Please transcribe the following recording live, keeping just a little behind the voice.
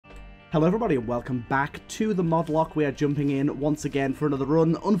Hello everybody and welcome back to the Modlocke. We are jumping in once again for another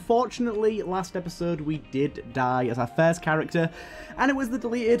run. Unfortunately, last episode we did die as our first character, and it was the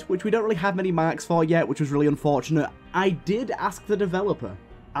deleted, which we don't really have many marks for yet, which was really unfortunate. I did ask the developer.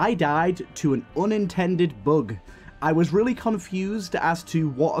 I died to an unintended bug. I was really confused as to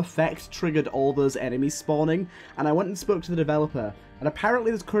what effect triggered all those enemies spawning, and I went and spoke to the developer. And apparently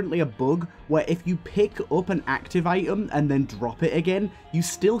there's currently a bug where if you pick up an active item and then drop it again, you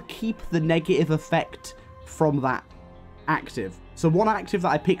still keep the negative effect from that active. So one active that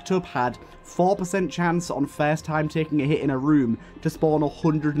I picked up had 4% chance on first time taking a hit in a room to spawn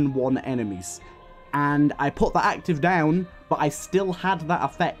 101 enemies. And I put that active down, but I still had that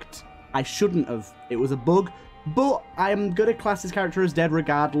effect. I shouldn't have. It was a bug. But I'm going to class this character as dead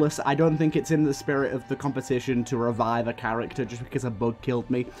regardless. I don't think it's in the spirit of the competition to revive a character just because a bug killed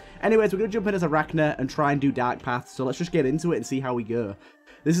me. Anyways, we're going to jump in as Arachna and try and do Dark Path, so let's just get into it and see how we go.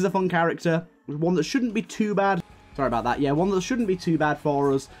 This is a fun character, one that shouldn't be too bad. Sorry about that. Yeah, one that shouldn't be too bad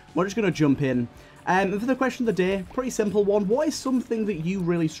for us. We're just going to jump in. And for the question of the day, pretty simple one. What is something that you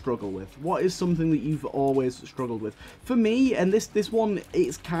really struggle with? What is something that you've always struggled with? For me, and this one,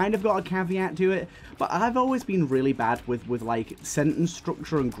 it's kind of got a caveat to it, but I've always been really bad with like sentence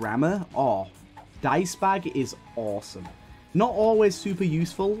structure and grammar. Oh, Dice Bag is awesome. Not always super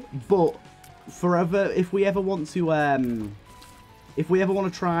useful, but forever, if we ever want to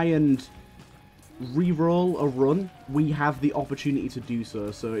try and re-roll a run, we have the opportunity to do so,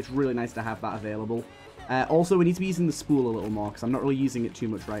 so it's really nice to have that available. Also, we need to be using the spool a little more, because I'm not really using it too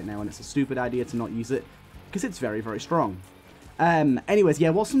much right now, and it's a stupid idea to not use it, because it's very, very strong. Anyways, yeah,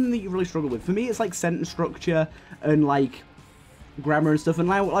 what's something that you really struggle with? For me, it's like sentence structure and like grammar and stuff, and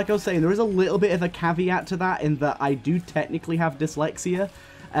like I was saying, there is a little bit of a caveat to that in that I do technically have dyslexia.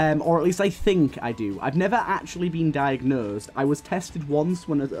 Or at least I think I do. I've never actually been diagnosed. I was tested once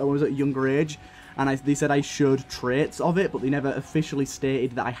when I was at a younger age, and they said I showed traits of it, but they never officially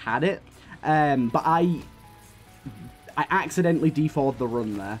stated that I had it. But I accidentally defaulted the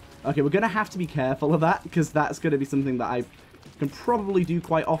run there. Okay, we're going to have to be careful of that, because that's going to be something that I can probably do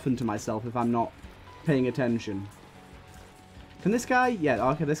quite often to myself if I'm not paying attention. Can this guy? Yeah,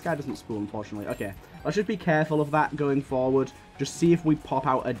 okay, this guy doesn't spool, unfortunately. Okay, let's just be careful of that going forward. Just see if we pop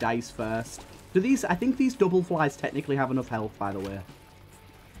out a dice first. Do these? I think these double flies technically have enough health, by the way.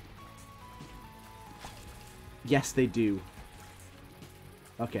 Yes, they do.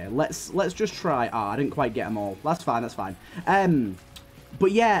 Okay, let's just try. Ah, I didn't quite get them all. That's fine, that's fine.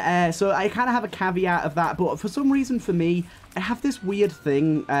 But yeah, so I kind of have a caveat of that, but for some reason for me, I have this weird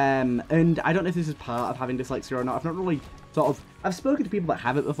thing, and I don't know if this is part of having dyslexia or not. I've not really I've spoken to people that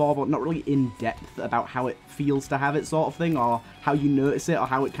have it before, but not really in depth about how it feels to have it sort of thing, or how you notice it, or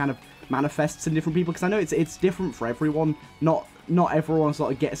how it kind of manifests in different people, because I know it's different for everyone. Not everyone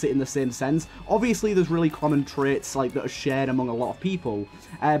sort of gets it in the same sense. Obviously, there's really common traits like that are shared among a lot of people,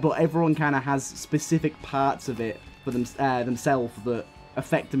 but everyone kind of has specific parts of it for themselves that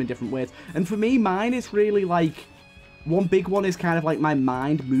affect them in different ways. And for me, mine is really like, one big one is kind of like my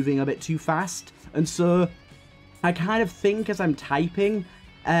mind moving a bit too fast, and so I kind of think as I'm typing,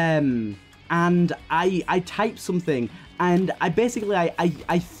 and I type something, and I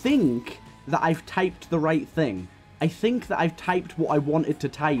think that I've typed the right thing. I think that I've typed what I wanted to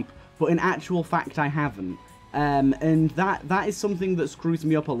type, but in actual fact I haven't. And that is something that screws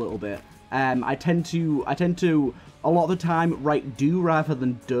me up a little bit. I tend to a lot of the time write do rather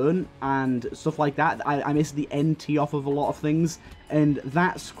than don't and stuff like that. I miss the NT off of a lot of things, and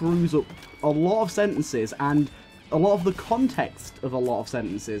that screws up a lot of sentences and a lot of the context of a lot of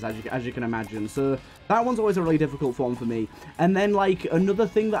sentences, as you can imagine. So that one's always a really difficult one for me. And then like another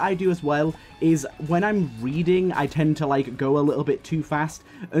thing that I do as well is when I'm reading, I tend to like go a little bit too fast.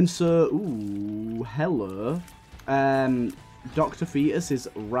 And so, ooh, hello. Dr. Fetus is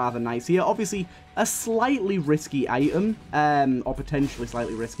rather nice here. Obviously, a slightly risky item, or potentially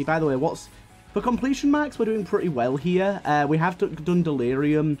slightly risky. By the way, for completion marks, we're doing pretty well here. We have done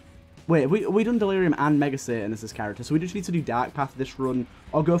Delirium. Wait, we done Delirium and Mega Satan as this character, so we just need to do Dark Path this run,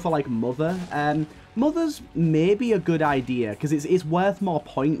 or go for like Mother. Mother's maybe a good idea, because it's worth more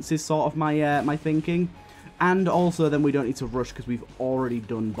points is sort of my thinking. And also then we don't need to rush, because we've already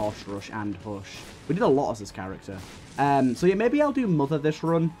done Boss Rush and Hush. We did a lot as this character. So yeah, maybe I'll do Mother this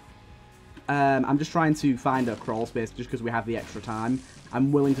run. I'm just trying to find a crawl space just because we have the extra time.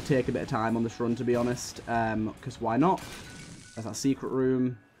 I'm willing to take a bit of time on this run, to be honest, because why not? There's that secret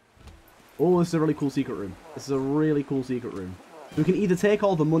room. Oh, this is a really cool secret room. This is a really cool secret room. We can either take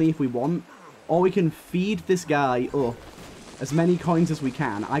all the money if we want, or we can feed this guy up as many coins as we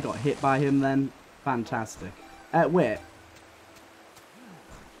can. I got hit by him then. Fantastic. Wait.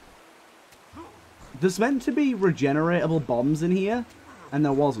 There's meant to be regeneratable bombs in here, and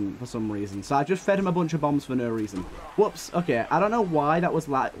there wasn't for some reason. So I just fed him a bunch of bombs for no reason. Whoops. Okay, I don't know why that was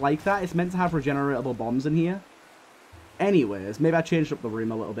like that. It's meant to have regeneratable bombs in here. Anyways, maybe I changed up the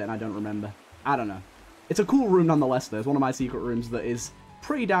room a little bit and I don't remember. I don't know. It's a cool room nonetheless, though. It's one of my secret rooms that is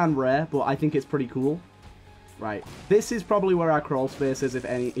pretty darn rare, but I think it's pretty cool. Right. This is probably where our crawl space is, if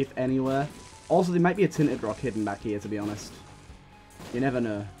anywhere. Also, there might be a tinted rock hidden back here, to be honest. You never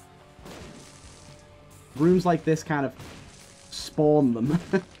know. Rooms like this kind of spawn them.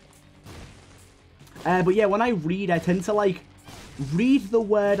 But yeah, when I read, I tend to, like, read the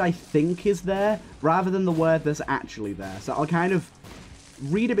word I think is there, rather than the word that's actually there. So I'll kind of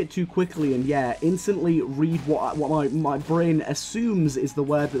read a bit too quickly and, yeah, instantly read what my brain assumes is the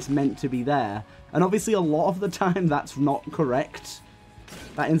word that's meant to be there. And obviously a lot of the time that's not correct.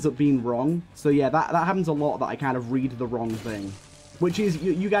 That ends up being wrong. So yeah, that happens a lot, that I kind of read the wrong thing. Which is,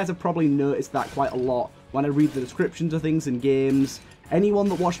 you guys have probably noticed that quite a lot when I read the descriptions of things in games. Anyone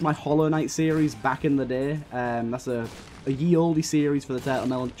that watched my Hollow Knight series back in the day, that's a ye oldie series for the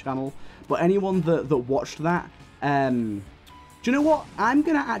TurtleMelon channel, but anyone that watched that, do you know what? I'm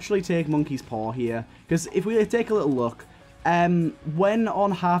going to actually take Monkey's Paw here, because if we take a little look, when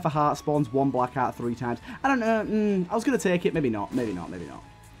on half a heart spawns one black heart 3 times, I don't know, I was going to take it, maybe not.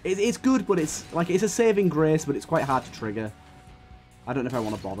 It's good, but it's a saving grace, but it's quite hard to trigger. I don't know if I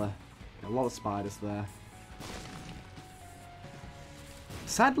want to bother. A lot of spiders there.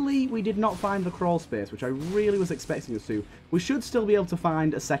 Sadly, we did not find the crawl space, which I really was expecting us to. We should still be able to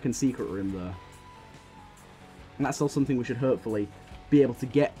find a second secret room, though. And that's still something we should hopefully be able to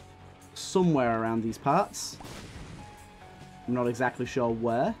get somewhere around these parts. I'm not exactly sure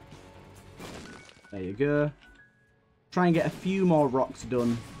where. There you go. Try and get a few more rocks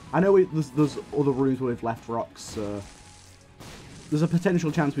done. I know there's other rooms where we've left rocks, so there's a potential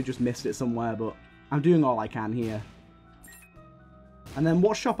chance we just missed it somewhere, but I'm doing all I can here. And then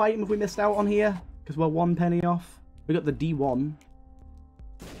what shop item have we missed out on here? Because we're 1 penny off. We got the D1.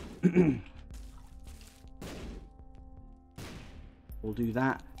 We'll do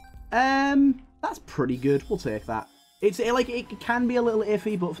that. That's pretty good. We'll take that. It can be a little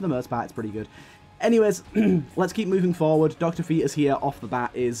iffy, but for the most part, it's pretty good. Anyways, let's keep moving forward. Dr. Fetus here off the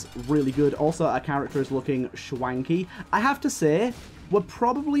bat is really good. Also, our character is looking schwanky. I have to say, we're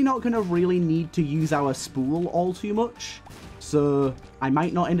probably not going to really need to use our spool all too much. So, I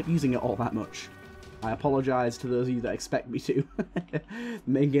might not end up using it all that much. I apologise to those of you that expect me to.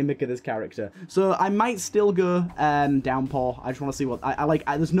 Main gimmick of this character. So, I might still go Downpour. I just want to see what...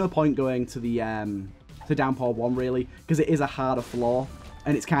 there's no point going to the to Downpour 1, really, because it is a harder floor.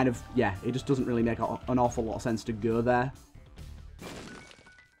 And it's kind of, yeah, it just doesn't really make an awful lot of sense to go there.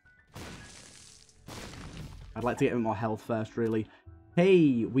 I'd like to get a bit more health first, really.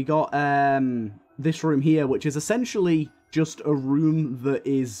 Hey, we got this room here, which is essentially just a room that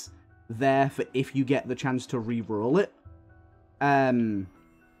is there for if you get the chance to re-roll it.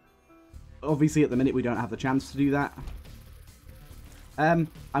 Obviously, at the minute, we don't have the chance to do that. I'm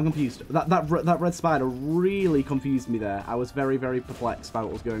confused. That red spider really confused me there. I was very, very perplexed by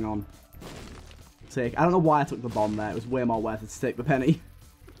what was going on. I don't know why I took the bomb there. It was way more worth it to take the penny.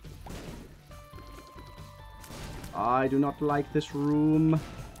 I do not like this room.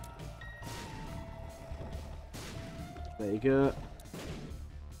 There you go.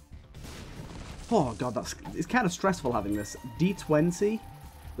 Oh god, it's kind of stressful having this. D20.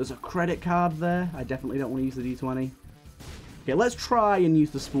 There's a credit card there. I definitely don't want to use the D20. Okay, let's try and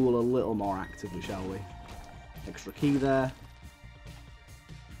use the spool a little more actively, shall we? Extra key there.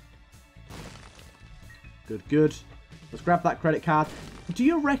 Good, good. Let's grab that credit card. Do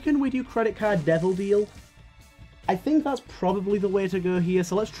you reckon we do credit card devil deal? I think that's probably the way to go here,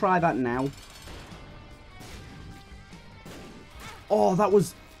 so let's try that now. Oh, that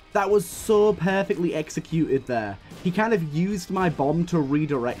was so perfectly executed there. He kind of used my bomb to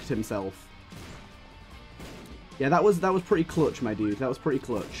redirect himself. Yeah, that was pretty clutch, my dude. That was pretty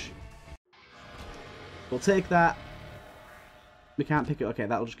clutch. We'll take that. We can't pick it. Okay,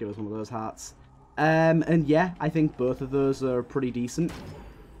 that'll just give us one of those hearts. And yeah, I think both of those are pretty decent.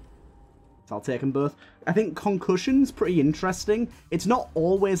 So I'll take them both. I think Concussion's pretty interesting. It's not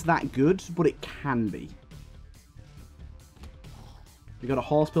always that good, but it can be. We got a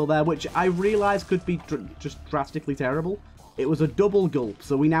horse pill there, which I realised could be just drastically terrible. It was a double gulp,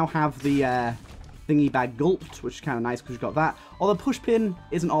 so we now have the thingy bag gulped, which is kind of nice because we've got that. Although push pin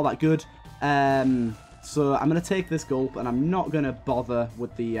isn't all that good. So I'm going to take this gulp, and I'm not going to bother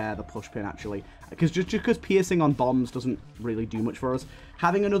with the push pin, actually. Because just because piercing on bombs doesn't really do much for us.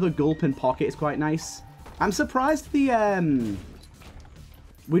 Having another gulp in pocket is quite nice. I'm surprised the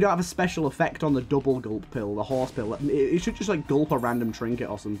We don't have a special effect on the double gulp pill, the horse pill. It should just, like, gulp a random trinket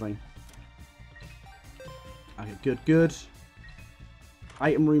or something. Okay, good, good.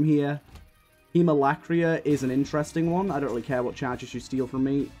 Item room here. Hemolacria is an interesting one. I don't really care what charges you steal from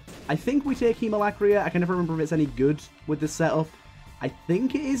me. I think we take Hemolacria. I can never remember if it's any good with this setup. I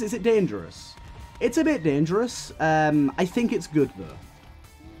think it is. Is it dangerous? It's a bit dangerous. I think it's good, though.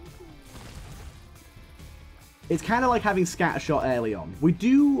 It's kind of like having Scattershot early on. We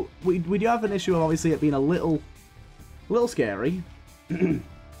do have an issue of, obviously, it being a little scary. A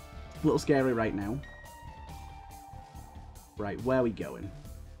little scary right now. Right, where are we going?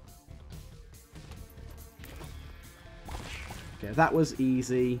 Okay, that was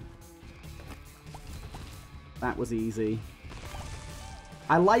easy. That was easy.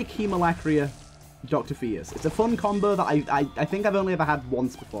 I like Hemolacria, Dr. Fierce. It's a fun combo that I think I've only ever had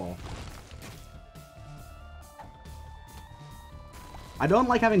once before. I don't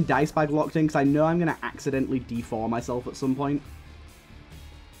like having Dice Bag locked in because I know I'm going to accidentally deform myself at some point.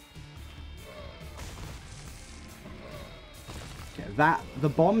 Okay,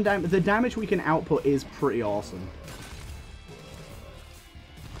 the damage we can output is pretty awesome.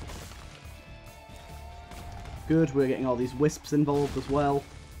 Good, we're getting all these wisps involved as well.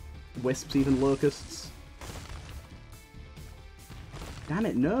 Wisps, even locusts. Damn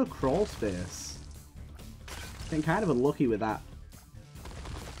it, no crawl space. Been kind of unlucky with that.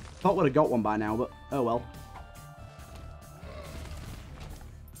 Thought would have got one by now, but oh well.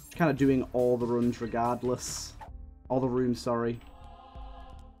 Kind of doing all the runs regardless. All the rooms, sorry.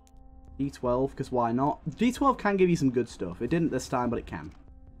 D12, because why not? D12 can give you some good stuff. It didn't this time, but it can.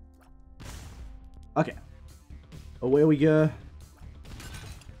 Okay. Away we go.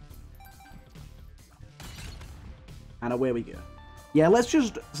 And away we go. Yeah, let's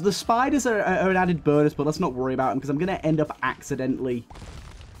just... So the spiders are an added bonus, but let's not worry about them, because I'm going to end up accidentally...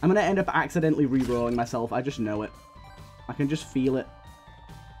 re-rolling myself. I just know it. I can just feel it.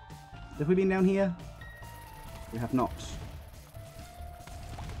 Have we been down here? We have not.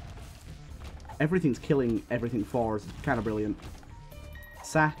 Everything's killing everything for us. It's kind of brilliant.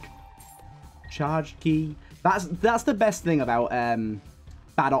 Sack. Charged key. That's the best thing about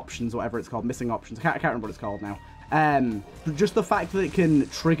bad options, whatever it's called. Missing options. I can't remember what it's called now. Just the fact that it can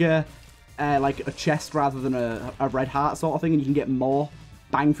trigger like a chest rather than a red heart sort of thing, and you can get more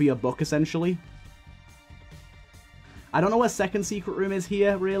bang for your buck, essentially. I don't know where second secret room is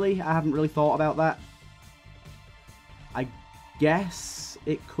here, really. I haven't really thought about that. I guess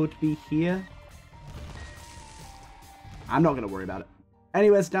it could be here. I'm not going to worry about it.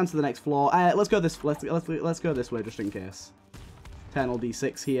 Anyways, down to the next floor. Let's go this. Let's go this way just in case. Eternal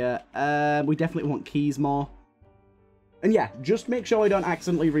D6 here. We definitely want keys more. And yeah, just make sure we don't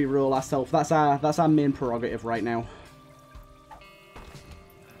accidentally re-roll ourselves. That's our main prerogative right now.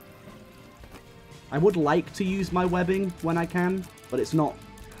 I would like to use my webbing when I can, but it's not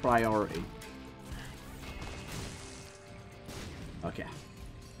priority. Okay.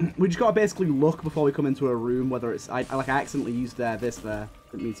 We just gotta basically look before we come into a room whether it's... I accidentally used this there.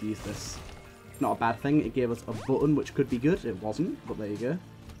 Didn't mean to use this. Not a bad thing. It gave us a button, which could be good. It wasn't, but there you go.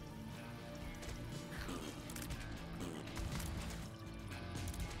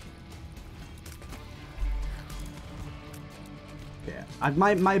 Okay.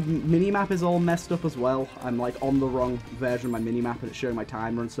 My mini-map is all messed up as well. I'm like on the wrong version of my mini-map and it's showing my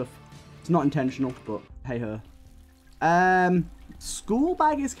timer and stuff. It's not intentional, but hey-ho. School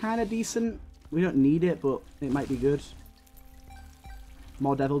bag is kind of decent. We don't need it, but it might be good.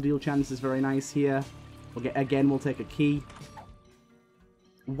 More devil deal chance is very nice here. We'll take a key.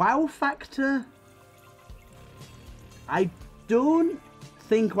 Wow factor. I don't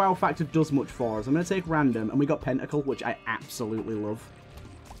think wow factor does much for us. I'm going to take random, and we got pentacle, which I absolutely love.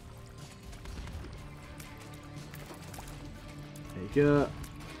 There you go.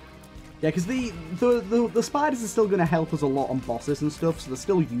 Yeah, because the spiders are still going to help us a lot on bosses and stuff, so they're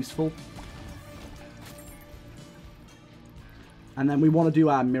still useful. And then we want to do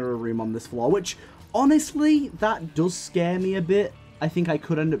our mirror room on this floor, which, honestly, that does scare me a bit. I think I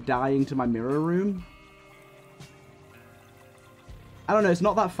could end up dying to my mirror room. I don't know, it's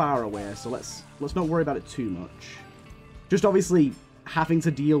not that far away, so let's not worry about it too much. Just obviously, having to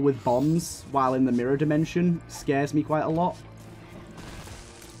deal with bombs while in the mirror dimension scares me quite a lot.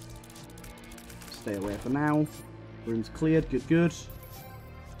 Stay away for now. Room's cleared. Good, good.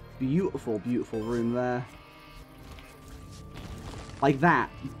 Beautiful, beautiful room there. Like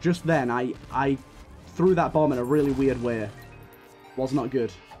that. Just then, I threw that bomb in a really weird way. Was not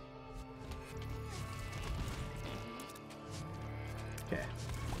good. Okay.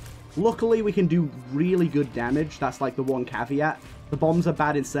 Luckily, we can do really good damage. That's like the one caveat. The bombs are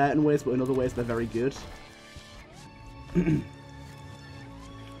bad in certain ways, but in other ways they're very good.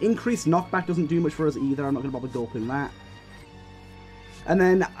 Increased knockback doesn't do much for us either. I'm not going to bother gulping that. And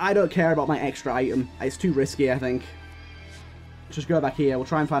then I don't care about my extra item. It's too risky, I think. Just go back here. We'll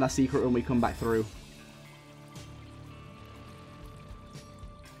try and find our secret when we come back through.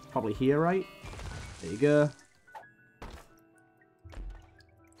 Probably here, right? There you go.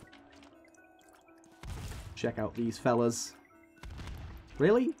 Check out these fellas.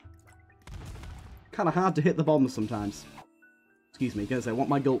 Really? Kind of hard to hit the bombs sometimes. Excuse me, guys. I want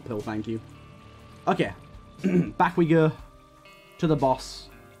my gulp pill, thank you. Okay. Back we go to the boss.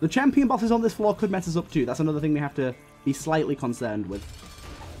 The champion bosses on this floor could mess us up too. That's another thing we have to be slightly concerned with.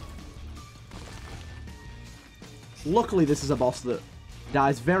 Luckily, this is a boss that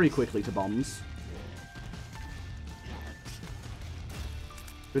dies very quickly to bombs.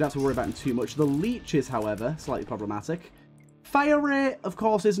 We don't have to worry about him too much. The leeches, however, slightly problematic. Fire rate, of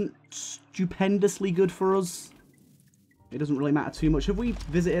course, isn't stupendously good for us. It doesn't really matter too much. Have we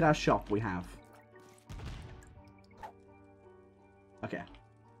visited our shop? We have. Okay.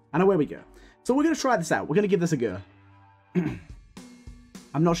 I know where we go. So we're going to try this out. We're going to give this a go.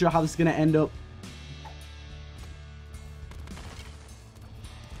 I'm not sure how this is going to end up.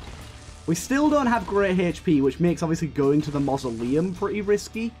 We still don't have great HP, which makes obviously going to the mausoleum pretty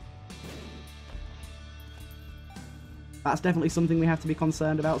risky. That's definitely something we have to be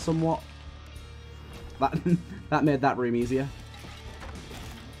concerned about somewhat. That made that room easier.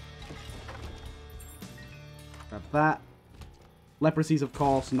 Grab that. Leprosies, of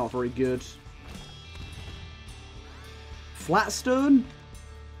course, not very good. Flatstone?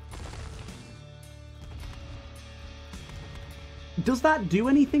 Does that do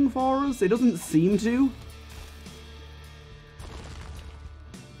anything for us? It doesn't seem to.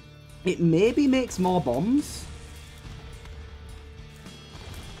 It maybe makes more bombs.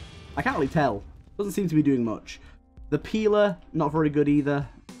 I can't really tell. Doesn't seem to be doing much. The peeler, not very good either.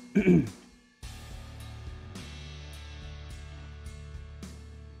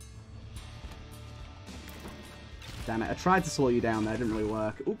 Damn it, I tried to slow you down there, it didn't really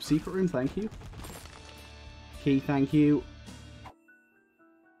work. Oops, secret room, thank you. Key, thank you.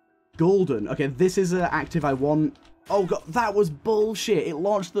 Golden. Okay, this is an active I want. Oh god, that was bullshit. It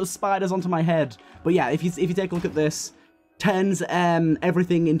launched those spiders onto my head. But yeah, if you take a look at this, turns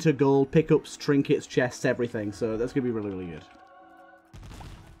everything into gold, pickups, trinkets, chests, everything. So that's gonna be really, really good.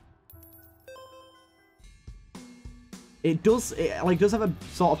 It does have a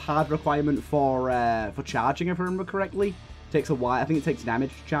sort of hard requirement for charging, if I remember correctly. It takes a while. I think it takes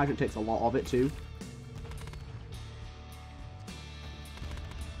damage to charge. It takes a lot of it too.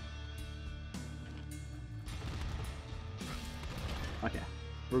 Okay,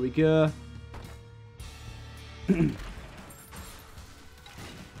 here we go.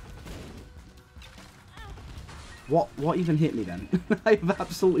 What even hit me then? I have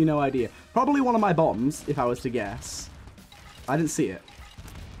absolutely no idea. Probably one of my bombs, if I was to guess. I didn't see it.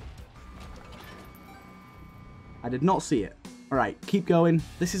 I did not see it. Alright, keep going.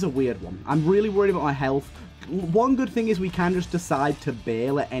 This is a weird one. I'm really worried about my health. One good thing is we can just decide to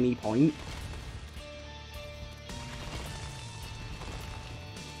bail at any point.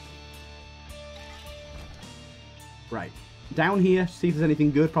 Right. Down here, see if there's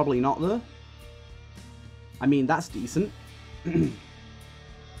anything good. Probably not, though. I mean, that's decent. Good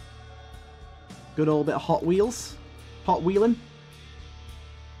old bit of Hot Wheels. Hot Wheeling.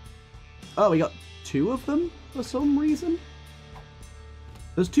 Oh, we got two of them for some reason.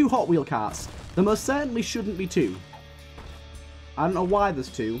 There's two Hot Wheel carts. There most certainly shouldn't be two. I don't know why there's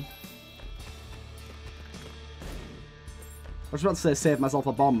two. I was about to say save myself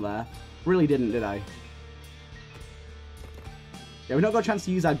a bomb there. Really didn't, did I? Yeah, we've not got a chance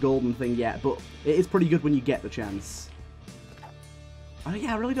to use our golden thing yet, but it is pretty good when you get the chance.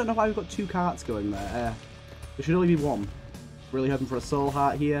 Yeah, I really don't know why we've got two carts going there. There should only be one. Really hoping for a soul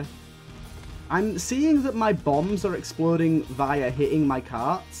heart here. I'm seeing that my bombs are exploding via hitting my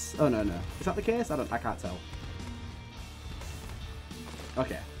carts. Oh, no, no. Is that the case? I can't tell.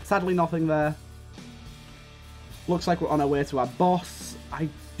 Okay. Sadly, nothing there. Looks like we're on our way to our boss. I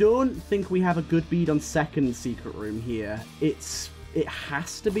don't think we have a good bead on second secret room here. It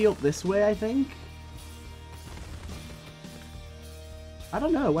has to be up this way, I think. I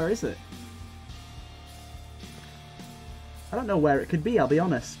don't know. Where is it? I don't know where it could be, I'll be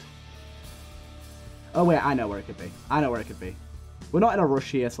honest. Oh, wait. I know where it could be. I know where it could be. We're not in a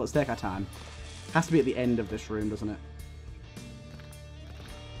rush here, so let's take our time. Has to be at the end of this room, doesn't it?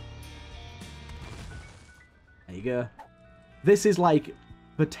 There you go. This is, like,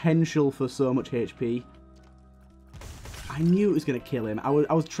 potential for so much HP. I knew it was going to kill him. I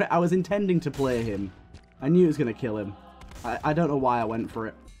was intending to play him. I knew it was going to kill him. I don't know why I went for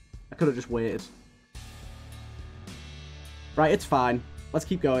it. I could have just waited. Right, it's fine. Let's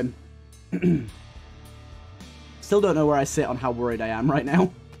keep going. Still don't know where I sit on how worried I am right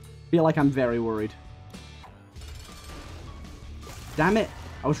now. Feel like I'm very worried. Damn it.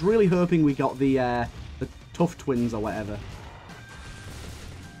 I was really hoping we got the tough twins or whatever.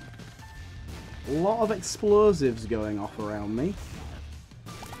 A lot of explosives going off around me.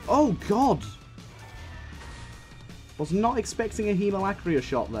 Oh, God. Was not expecting a Hemolacria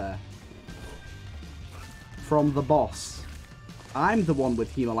shot there. From the boss. I'm the one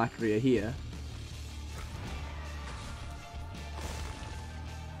with Hemolacria here.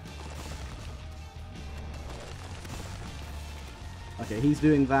 Okay, he's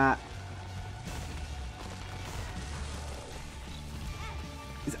doing that.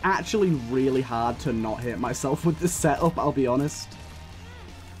 It's actually really hard to not hit myself with this setup, I'll be honest.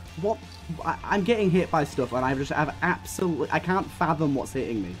 What? I'm getting hit by stuff and I have absolutely... I can't fathom what's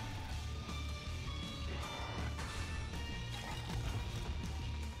hitting me.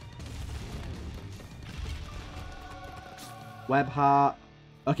 Web heart.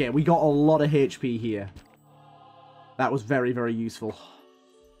 Okay, we got a lot of HP here. That was very, very useful.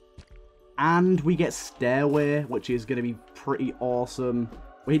 And we get Stairway, which is going to be pretty awesome.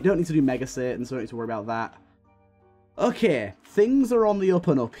 We don't need to do Mega Satan, so don't need to worry about that. Okay, things are on the up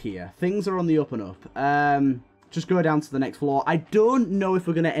and up here. Things are on the up and up. Just go down to the next floor. I don't know if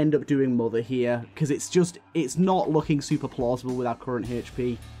we're going to end up doing Mother here, because it's not looking super plausible with our current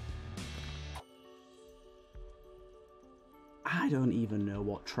HP. I don't even know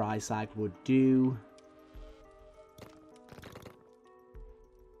what Trisag would do.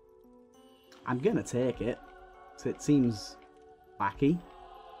 I'm going to take it, so it seems wacky.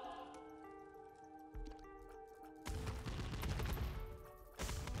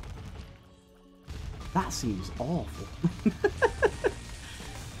 That seems awful.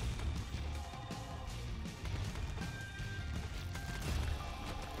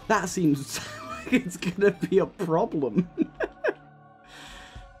 That seems like it's going to be a problem.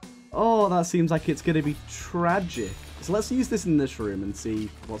 Oh, that seems like it's going to be tragic. So let's use this in this room and see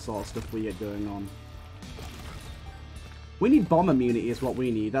what sort of stuff we get going on. We need bomb immunity is what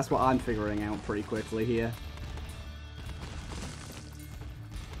we need. That's what I'm figuring out pretty quickly here.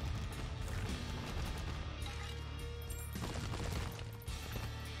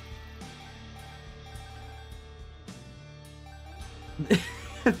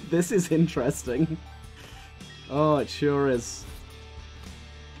 This is interesting. Oh, it sure is.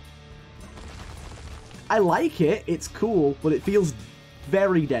 I like it, it's cool, but it feels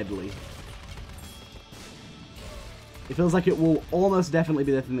very deadly. It feels like it will almost definitely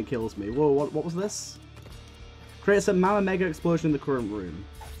be the thing that kills me. Whoa, what was this? Creates a Mama Mega explosion in the current room.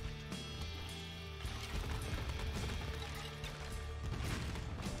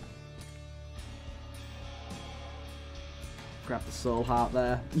 Grab the soul heart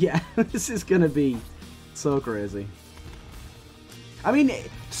there. Yeah, this is gonna be so crazy. I mean,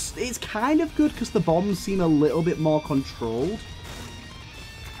 it's kind of good because the bombs seem a little bit more controlled.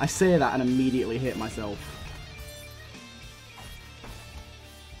 I say that and immediately hit myself.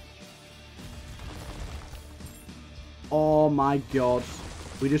 Oh my god.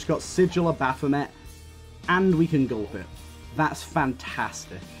 We just got Sigil of Baphomet and we can gulp it. That's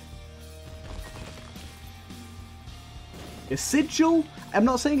fantastic. A Sigil, I'm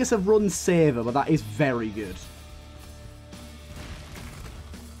not saying it's a run saver, but that is very good.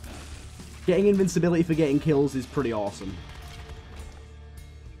 Getting invincibility for getting kills is pretty awesome.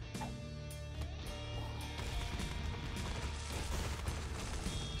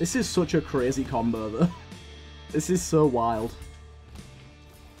 This is such a crazy combo, though. This is so wild.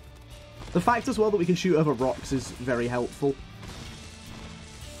 The fact as well that we can shoot over rocks is very helpful.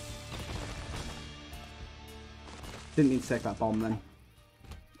 Didn't mean to take that bomb then.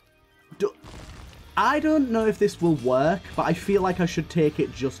 I don't know if this will work, but I feel like I should take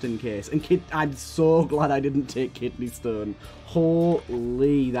it just in case. And I'm so glad I didn't take Kidney Stone.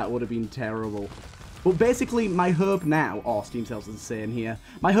 Holy, that would have been terrible. But basically, my hope now... Oh, Steam Cells is the same here.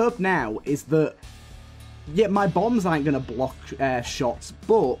 My hope now is that... Yeah, my bombs aren't going to block shots,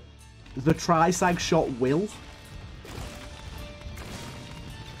 but the Trisag shot will.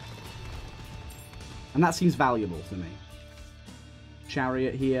 And that seems valuable to me.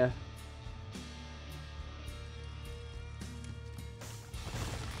 Chariot here.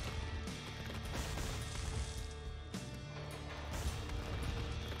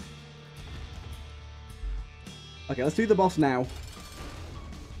 Okay, let's do the boss now.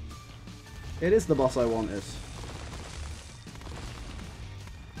 It is the boss I wanted.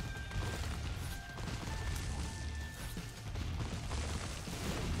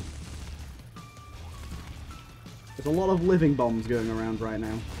 There's a lot of living bombs going around right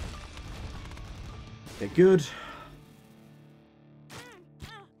now. Okay, good.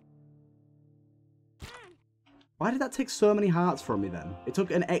 Why did that take so many hearts from me then? It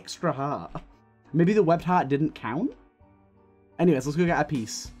took an extra heart. Maybe the webbed heart didn't count? Anyways, let's go get a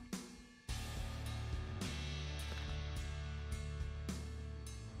piece.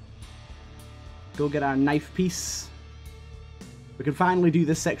 Go get our knife piece. We can finally do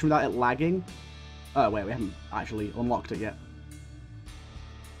this section without it lagging. Oh, wait, we haven't actually unlocked it yet.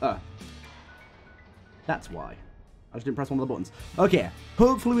 Oh. That's why. I just didn't press one of the buttons. Okay,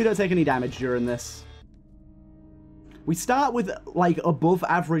 hopefully we don't take any damage during this. We start with, like, above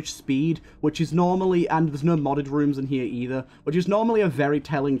average speed, which is normally, and there's no modded rooms in here either, which is normally a very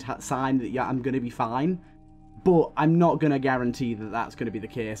telling sign that, yeah, I'm going to be fine. But I'm not going to guarantee that that's going to be the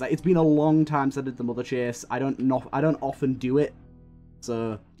case. Like, it's been a long time since I did the Mother Chase. I don't often do it.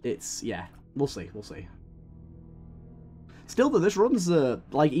 So, it's, yeah, we'll see, we'll see. Still, though, this run's,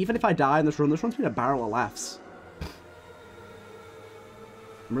 like, even if I die in this run's been a barrel of laughs.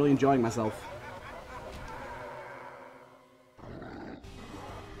 I'm really enjoying myself.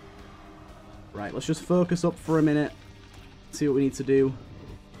 Right, let's just focus up for a minute. See what we need to do.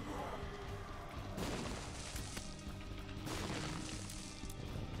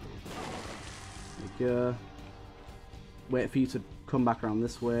 There we go. Wait for you to come back around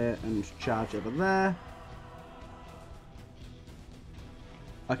this way and charge over there.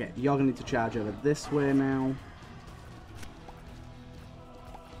 Okay, you're going to need to charge over this way now.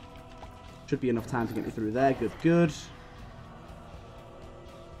 Should be enough time to get me through there. Good, good.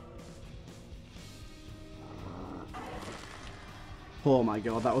 Oh my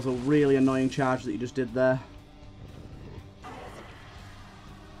god, that was a really annoying charge that you just did there.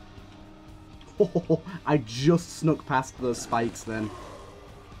 Oh, I just snuck past those spikes then.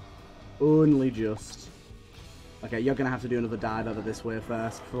 Only just. Okay, you're going to have to do another dive over this way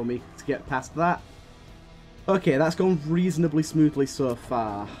first for me to get past that. Okay, that's gone reasonably smoothly so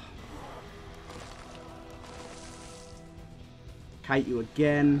far. Kite you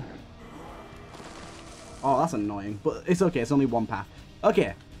again. Oh, that's annoying. But it's okay, it's only one path.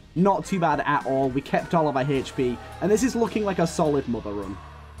 Okay, not too bad at all. We kept all of our HP. And this is looking like a solid Mother run.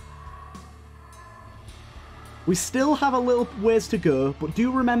 We still have a little ways to go, but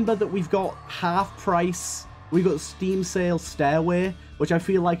do remember that we've got half price. We've got Steam Sale Stairway, which I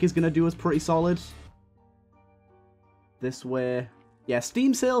feel like is going to do us pretty solid. This way. Yeah,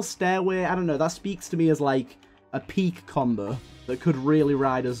 Steam Sale Stairway, I don't know, that speaks to me as like a peak combo that could really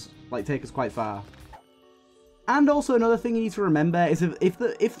ride us, like take us quite far. And also another thing you need to remember is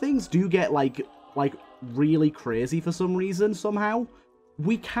if things do get like really crazy for some reason somehow,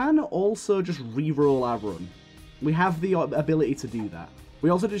 we can also just re-roll our run. We have the ability to do that. We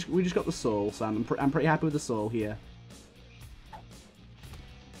just got the soul, so I'm pretty happy with the soul here.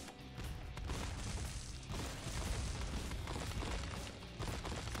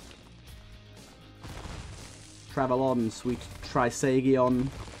 Travel on, sweet Trisagion.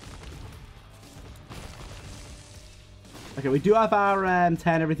 Okay, we do have our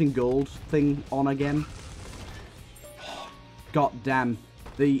turn everything gold thing on again. God damn.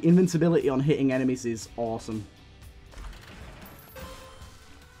 The invincibility on hitting enemies is awesome.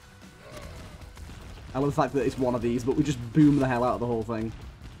 I love the fact that it's one of these, but we just boom the hell out of the whole thing.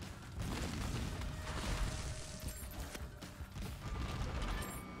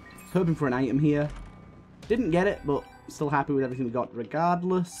 Hoping for an item here. Didn't get it, but still happy with everything we got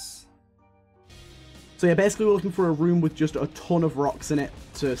regardless. So yeah, basically we're looking for a room with just a ton of rocks in it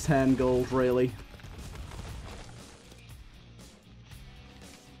to turn gold, really.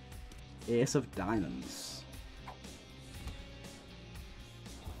 Ace of Diamonds.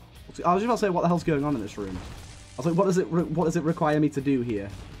 I was just about to say, what the hell's going on in this room? I was like, what does it require me to do here?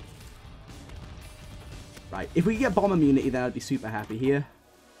 Right, if we get bomb immunity, then I'd be super happy here.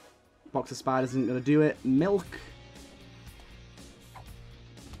 Box of spiders isn't going to do it. Milk.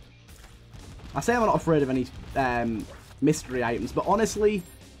 I say I'm not afraid of any mystery items, but honestly,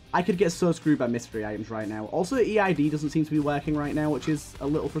 I could get so screwed by mystery items right now. Also, EID doesn't seem to be working right now, which is a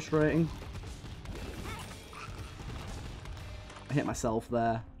little frustrating. I hit myself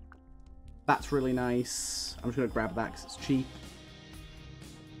there. That's really nice. I'm just going to grab that because it's cheap.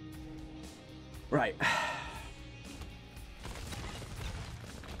 Right.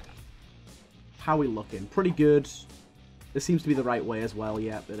 How are we looking? Pretty good. This seems to be the right way as well.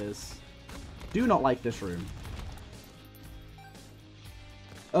 Yep, it is. Do not like this room.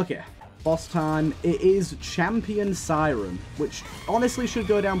 Okay. Boss time. It is Champion Siren, which honestly should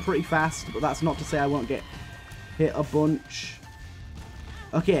go down pretty fast, but that's not to say I won't get hit a bunch.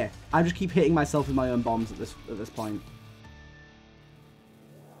 Okay, I just keep hitting myself with my own bombs at this point.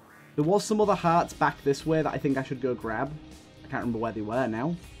 There was some other hearts back this way that I think I should go grab. I can't remember where they were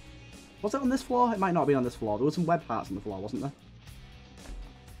now. Was it on this floor? It might not be on this floor. There were some web hearts on the floor, wasn't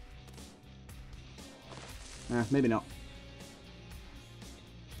there? Maybe not.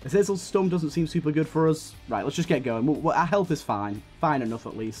 Azazel's Stum doesn't seem super good for us. Right, let's just get going. Our health is fine. Fine enough,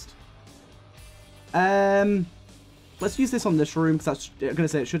 at least. Let's use this on this room, because I'm going to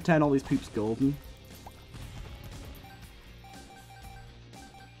say it should turn all these poops golden.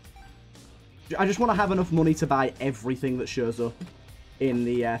 I just want to have enough money to buy everything that shows up in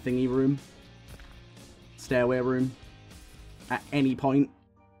the thingy room. Stairway room. At any point.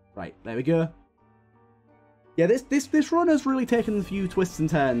 Right, there we go. Yeah, this run has really taken a few twists and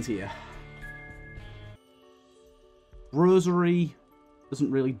turns here. Rosary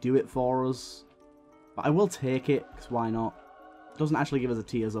doesn't really do it for us. But I will take it, because why not? It doesn't actually give us a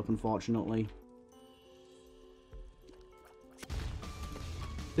tears up, unfortunately.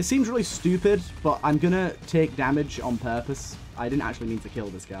 This seems really stupid, but I'm gonna take damage on purpose. I didn't actually mean to kill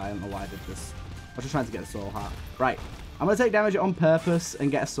this guy. I don't know why I did this. I was just trying to get a soul heart. Right. I'm gonna take damage on purpose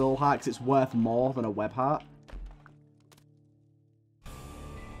and get a soul heart, because it's worth more than a web heart.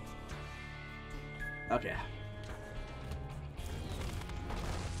 Okay.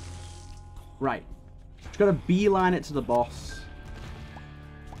 Right. Just gotta beeline it to the boss.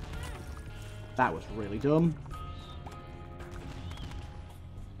 That was really dumb.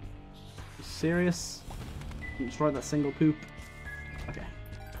 You serious? Destroy that single poop. Okay.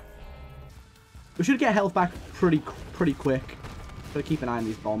 We should get health back pretty quick. Gotta keep an eye on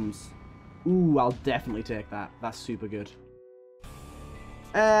these bombs. Ooh, I'll definitely take that. That's super good.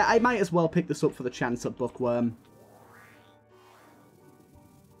 I might as well pick this up for the chance at Bookworm.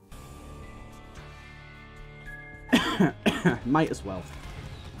 Might as well.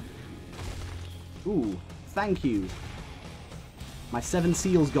 Ooh, thank you. My 7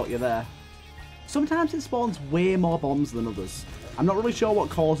 seals got you there. Sometimes it spawns way more bombs than others. I'm not really sure what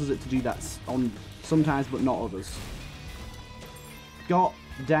causes it to do that on sometimes, but not others. God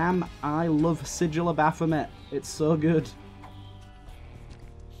damn, I love Sigil of Baphomet. It's so good.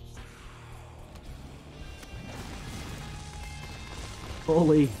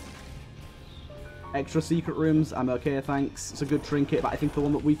 Holy. Extra secret rooms, I'm okay, thanks. It's a good trinket, but I think the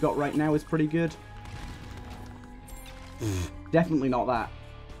one that we've got right now is pretty good. Definitely not that.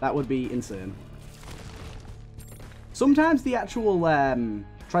 That would be insane. Sometimes the actual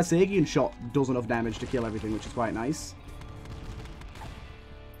Trisagion shot does enough damage to kill everything, which is quite nice.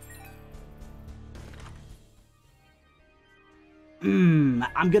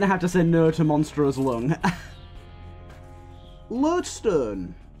 I'm gonna have to say no to Monstrous Lung.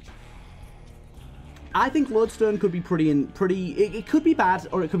 Lodestone. I think Lodestone could be it could be bad,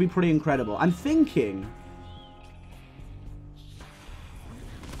 or it could be pretty incredible. I'm thinking...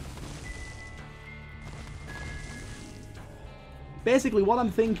 Basically, what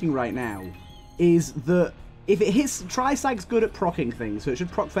I'm thinking right now is that if it hits... Trisag's good at proccing things, so it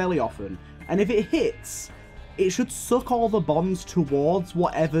should proc fairly often. And if it hits, it should suck all the bombs towards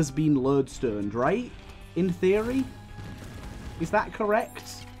whatever's been lodestoned, right? In theory? Is that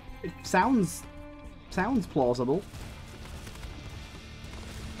correct? It sounds plausible.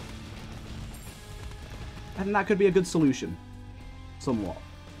 I think that could be a good solution. Somewhat.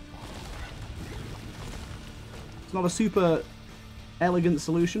 It's not a super elegant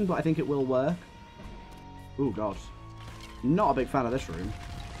solution, but I think it will work. Oh god. Not a big fan of this room.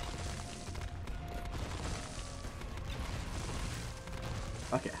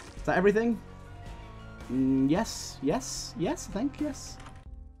 Okay. Is that everything? Yes, I think, yes.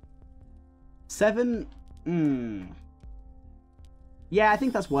 7? Yeah, I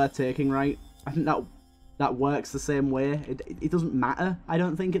think that's worth taking, right? I think that works the same way. It doesn't matter, I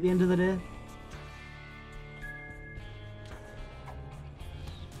don't think, at the end of the day.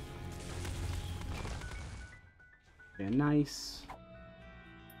 Okay, nice.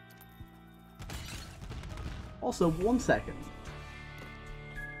 Also, 1 second.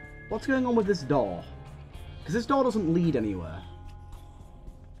 What's going on with this door? Because this door doesn't lead anywhere.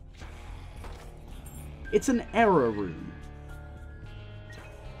 It's an error room.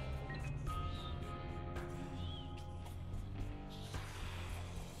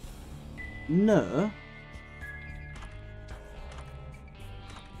 No.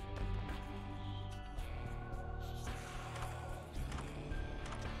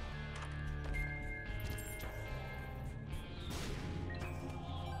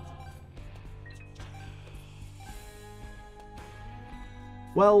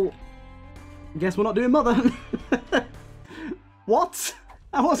 Well, guess we're not doing Mother. What?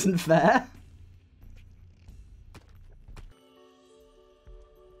 That wasn't fair.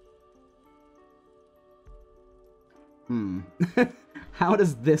 How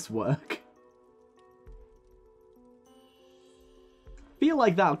does this work? Feel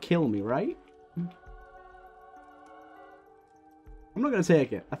like that'll kill me, right? I'm not going to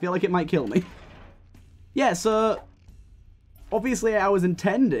take it. I feel like it might kill me. Yeah, so... Obviously, I was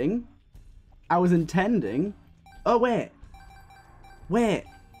intending... Oh, wait. Wait.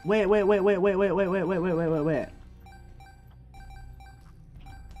 Wait.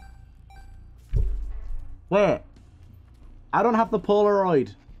 I don't have the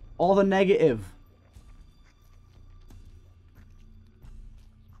Polaroid. Or the negative.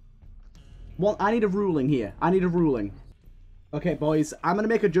 Well, I need a ruling here. I need a ruling. Okay, boys. I'm going to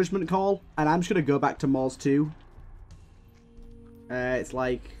make a judgment call. And I'm just going to go back to Moz 2. It's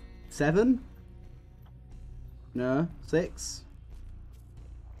like 7? No, 6.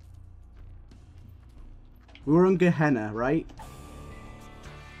 We were on Gehenna, right?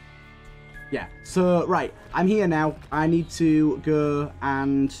 Yeah, so, right, I'm here now. I need to go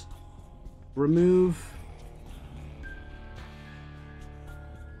and remove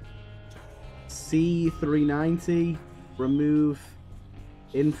C390, remove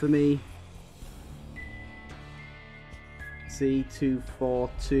Infamy,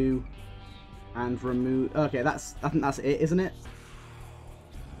 C242, and remove... Okay, I think that's it, isn't it?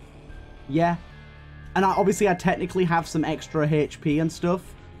 Yeah. And obviously I technically have some extra HP and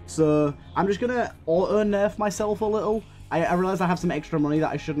stuff. So, I'm just going to auto-nerf myself a little. I realize I have some extra money that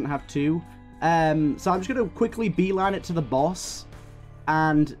I shouldn't have too. So, I'm just going to quickly beeline it to the boss.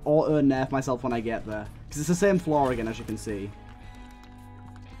 And auto-nerf myself when I get there. Because it's the same floor again, as you can see.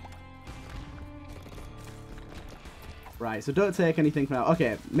 Right, so don't take anything from now.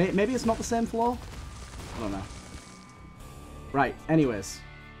 Okay, maybe it's not the same floor? I don't know. Right, anyways.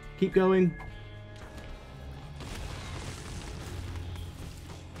 Keep going.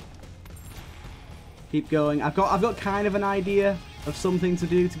 Keep going. I've got kind of an idea of something to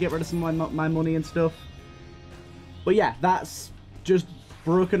do to get rid of some of my money and stuff. But yeah, that's just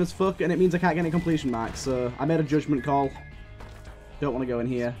broken as fuck, and it means I can't get any completion marks. So I made a judgment call. Don't want to go in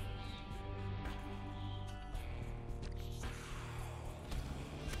here.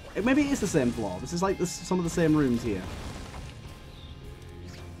 Maybe it is the same floor. This is like some of the same rooms here.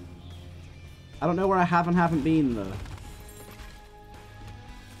 I don't know where I have and haven't been though.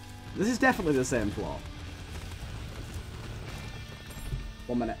 This is definitely the same floor.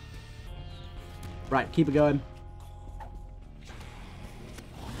 1 minute. Right, keep it going.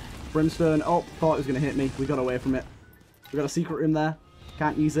 Brimstone. Oh, thought it was going to hit me. We got away from it. We got a secret room there.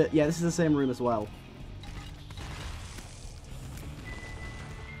 Can't use it. Yeah, this is the same room as well.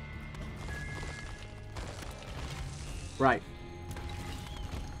 Right.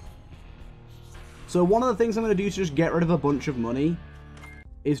 So one of the things I'm going to do to just get rid of a bunch of money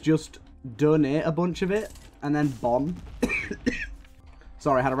is just donate a bunch of it and then bomb.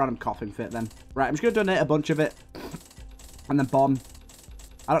 Sorry, I had a random coughing fit then. Right, I'm just going to donate a bunch of it and then bomb.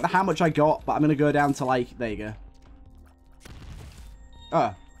 I don't know how much I got, but I'm going to go down to like, there you go.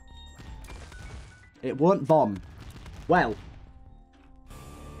 Oh. It won't bomb. Well.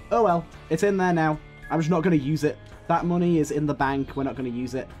 Oh well, it's in there now. I'm just not going to use it. That money is in the bank, we're not going to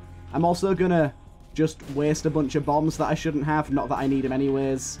use it. I'm also going to just waste a bunch of bombs that I shouldn't have, not that I need them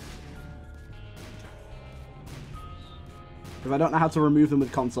anyways. Because I don't know how to remove them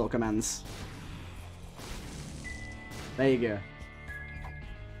with console commands. There you go.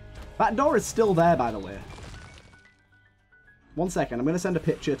 That door is still there, by the way. 1 second, I'm going to send a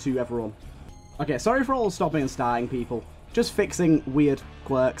picture to everyone. Okay, sorry for all stopping and starting, people. Just fixing weird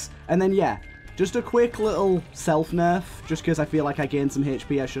quirks. And then, yeah, just a quick little self-nerf, just because I feel like I gained some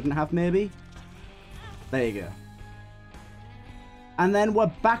HP I shouldn't have, maybe. There you go. And then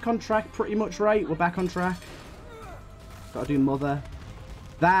we're back on track pretty much, right? We're back on track. Gotta do Mother.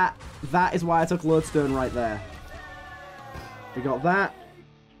 That is why I took Lodestone right there. We got that.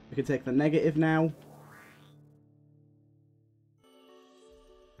 We can take the negative now.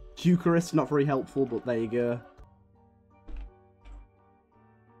 Eucharist, not very helpful, but there you go.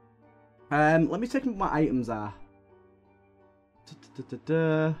 Let me check what my items are.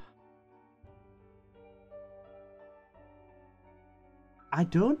 I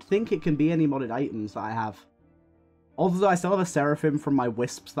don't think it can be any modded items that I have. Although I still have a Seraphim from my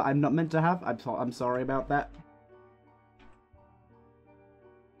Wisps that I'm not meant to have. I'm sorry about that.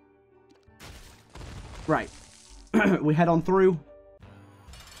 Right. We head on through.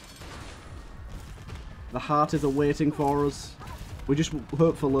 The heart is awaiting for us. We just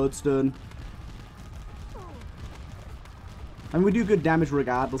hope for Lodestone. And we do good damage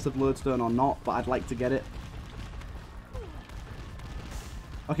regardless of Lodestone or not, but I'd like to get it.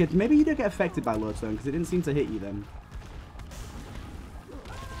 Okay, maybe you don't get affected by Lodestone, because it didn't seem to hit you then.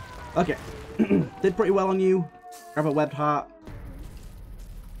 Okay. Did pretty well on you. Grab a webbed heart.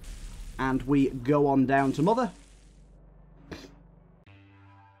 And we go on down to Mother.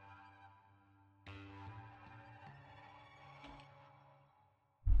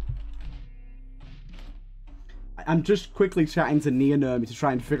 I'm just quickly chatting to Neonomi to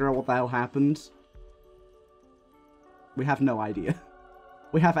try and figure out what the hell happened. We have no idea.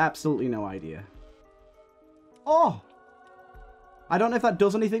 We have absolutely no idea. Oh! I don't know if that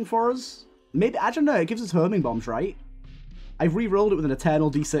does anything for us. Maybe, I don't know, it gives us homing bombs, right? I've re-rolled it with an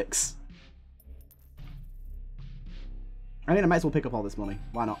Eternal D6. I mean, I might as well pick up all this money.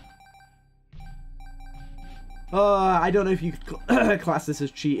 Why not? I don't know if you could class this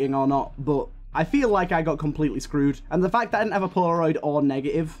as cheating or not, but I feel like I got completely screwed. And the fact that I didn't have a Polaroid or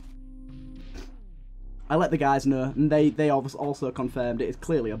negative, I let the guys know, and they also confirmed it is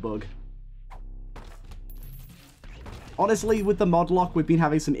clearly a bug. Honestly, with the Modlocke, we've been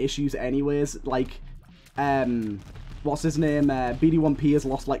having some issues anyways. Like, what's his name? BD1P has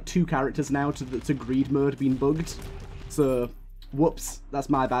lost like 2 characters now to greed mode being bugged. So, whoops, that's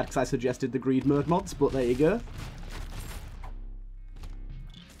my bad because I suggested the greed mode mods, but there you go.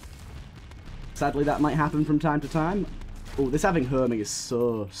 Sadly, that might happen from time to time. Oh, this having homing is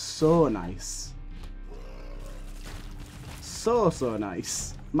so nice. So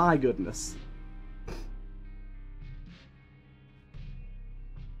nice. My goodness.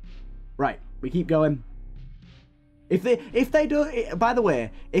 Right, we keep going. If they do, by the way,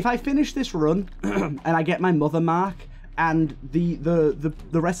 if I finish this run and I get my Mother mark and the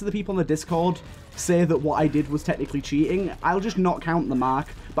rest of the people on the Discord say that what I did was technically cheating, I'll just not count the mark,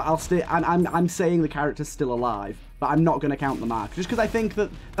 but I'll stay. I'm saying the character's still alive, but I'm not going to count the mark just because I think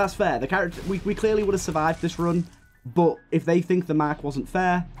that that's fair. The character we clearly would have survived this run, but if they think the mark wasn't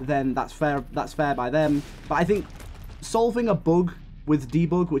fair, then that's fair. That's fair by them. But I think solving a bug with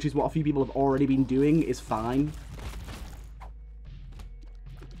debug, which is what a few people have already been doing, is fine.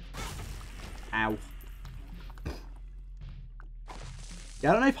 Ow. Yeah,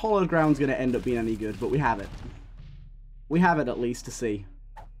 I don't know if Hollowed Ground's going to end up being any good, but we have it. We have it at least to see.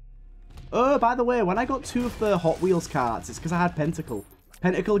 Oh, by the way, when I got 2 of the Hot Wheels carts, it's because I had Pentacle.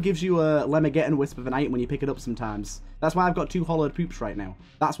 Pentacle gives you a Lemmigeddon Wisp of an item when you pick it up sometimes. That's why I've got 2 Hollowed Poops right now.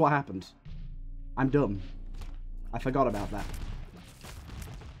 That's what happened. I'm dumb. I forgot about that.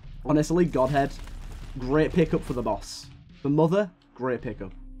 Honestly, Godhead, great pickup for the boss. For Mother, great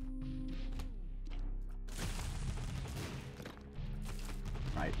pickup.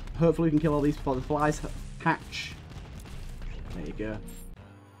 Right, hopefully we can kill all these before the flies hatch. There you go.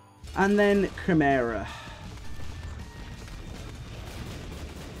 And then Chimera.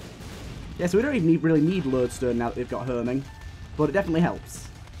 Yeah, so we don't even really need Lodestone now that we've got Homing, but it definitely helps.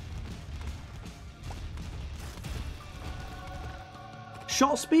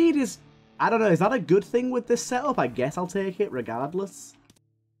 Shot speed is, I don't know, is that a good thing with this setup? I guess I'll take it regardless.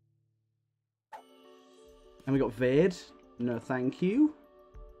 And we got Vade. No, thank you.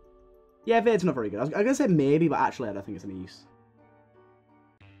 Yeah, Vade's not very good. I was going to say maybe, but actually I don't think it's any use.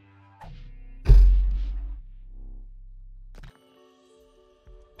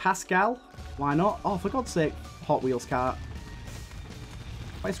 Pascal? Why not? Oh, for God's sake, Hot Wheels cart.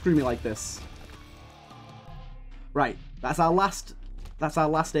 Why screw me like this? Right, that's our last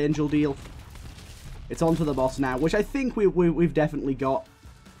angel deal. It's on to the boss now, which I think we've definitely got.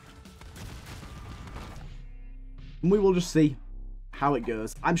 And we will just see how it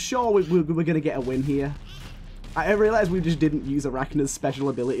goes. I'm sure we're going to get a win here. I realise we just didn't use Arachna's special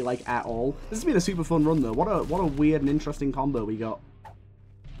ability, like, at all. This has been a super fun run, though. What a weird and interesting combo we got.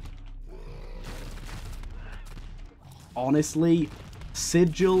 Honestly,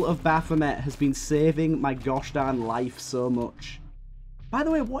 Sigil of Baphomet has been saving my gosh darn life so much. By the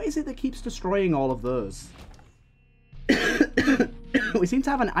way, what is it that keeps destroying all of those? We seem to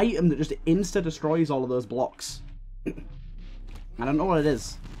have an item that just insta-destroys all of those blocks. I don't know what it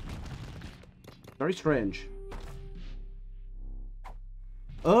is. Very strange.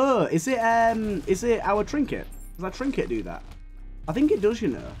 Oh, is it our trinket? Does that trinket do that? I think it does, you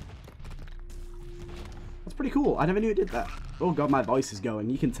know. That's pretty cool. I never knew it did that. Oh god, my voice is going.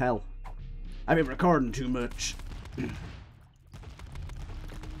 You can tell. I've been recording too much.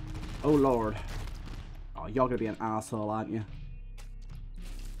 Oh lord. Oh, you're gonna be an asshole, aren't you?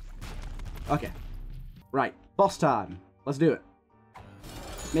 Okay. Right. Boss time. Let's do it.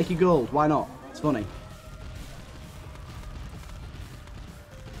 Make you gold. Why not? It's funny.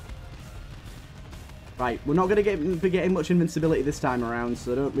 Right, we're not going to be getting much invincibility this time around,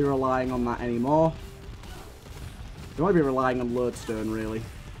 so don't be relying on that anymore. Don't want to be relying on Lodestone, really.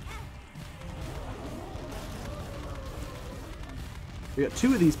 We got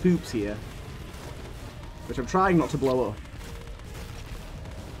 2 of these poops here, which I'm trying not to blow up.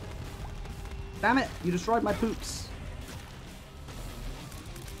 Damn it, you destroyed my poops.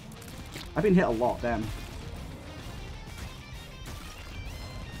 I've been hit a lot, damn.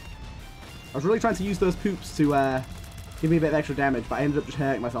 I was really trying to use those poops to give me a bit of extra damage, but I ended up just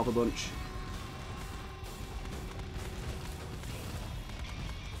hurting myself a bunch.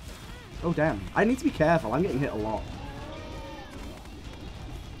 Oh, damn. I need to be careful. I'm getting hit a lot.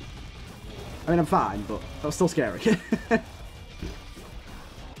 I mean, I'm fine, but that was still scary.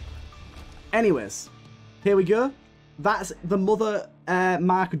 Anyways, here we go. That's the mother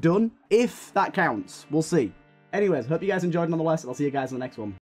mark done. If that counts, we'll see. Anyways, hope you guys enjoyed nonetheless, and I'll see you guys in the next one.